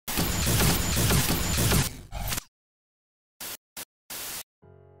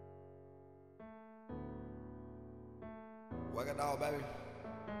Wakko Dawgs, baby.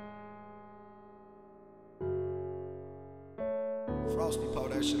 Frosty, pull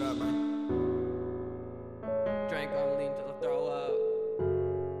that shit up, man. Drink on lean till I throw up.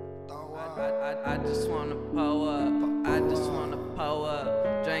 Throw up. I just wanna pull up. I just wanna pull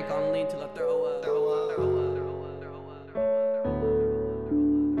up. Drink on lean till I throw up.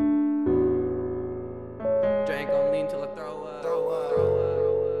 Drink on lean till I throw up.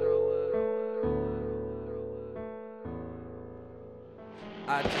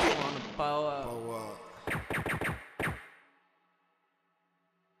 I just wanna pull up.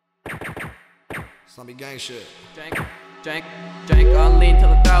 Some be gang shit. Drink on lean till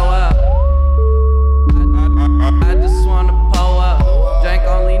I throw up. I just wanna pull up. Drink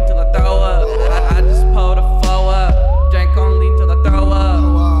on lean till I throw up. I just pull the flow up. Drink on lean till I throw up.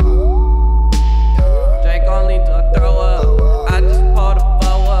 Drink on lean till I throw up. I just pull the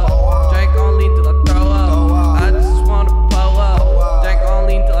flow up. Drink on lean till I throw up. I just wanna pull up. Drink on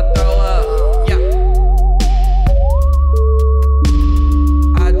lean till I throw up. Yeah.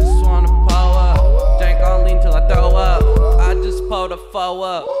 I just wanna pull up. Drink on lean till I throw up. I just pull the flow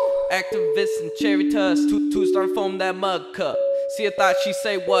up. Activists and cherry tusk, two styrofoam that mug cup. See a thought she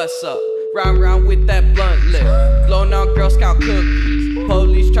say what's up. Round with that blunt lip. Blowing out Girl Scout cookies.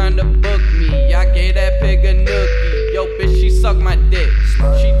 Police tryna book me. I gave that pig a nookie. Yo bitch, she sucked my dick.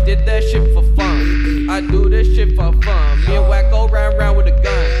 She did that shit for fun. I do this shit for fun. Me and Wakko round with a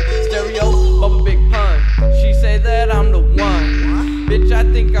gun. Stereo, bubble big pun. She say that I'm the one. Bitch, I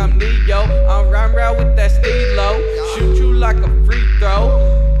think I'm Neo. I'm round with that stilo. Shoot you like a free throw.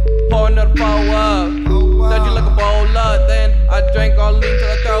 Pour another foe up. Dodge you like a bowl up. Then I drink on lean till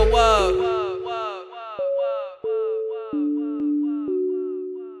I throw up.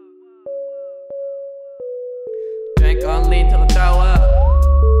 Drink on lean till I throw up.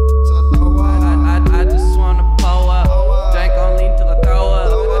 I just wanna pull up. Drink on lean till I throw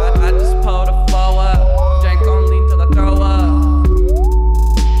up. I just pull the flow up. Drink on lean till I throw up.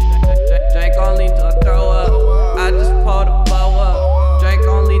 Drink on lean till I throw up. I just pull the flow up. Drink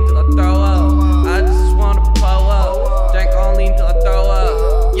on lean till I throw up. I just wanna pull up. Drink on lean till I throw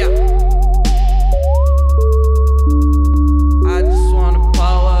up. Yeah. I just wanna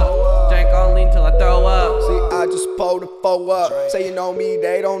pull up. Drink on lean till I throw up. See, I just pulled the foe up. Say you know me,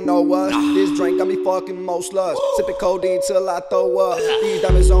 they don't know us. This drink got me fucking most lust. Sipping codeine till I throw up. These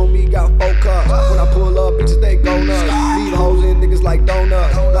diamonds on me got 4 cups. When I pull up, bitches they go nuts. Leave hoes and niggas like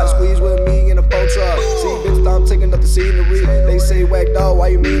donuts. Like squeeze with me in a 4 truck. See, bitch, I'm taking up the scenery. They say, Wakko Dawgs, why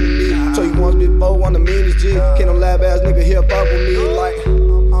you mean to me? Told you once before, I'm the meanest G. Can't no lab ass nigga here fuck with me. Like,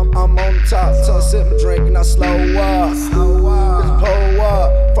 I'm on the top till I sip my drink and I slow up. Bitch, pull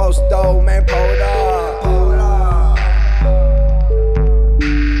up.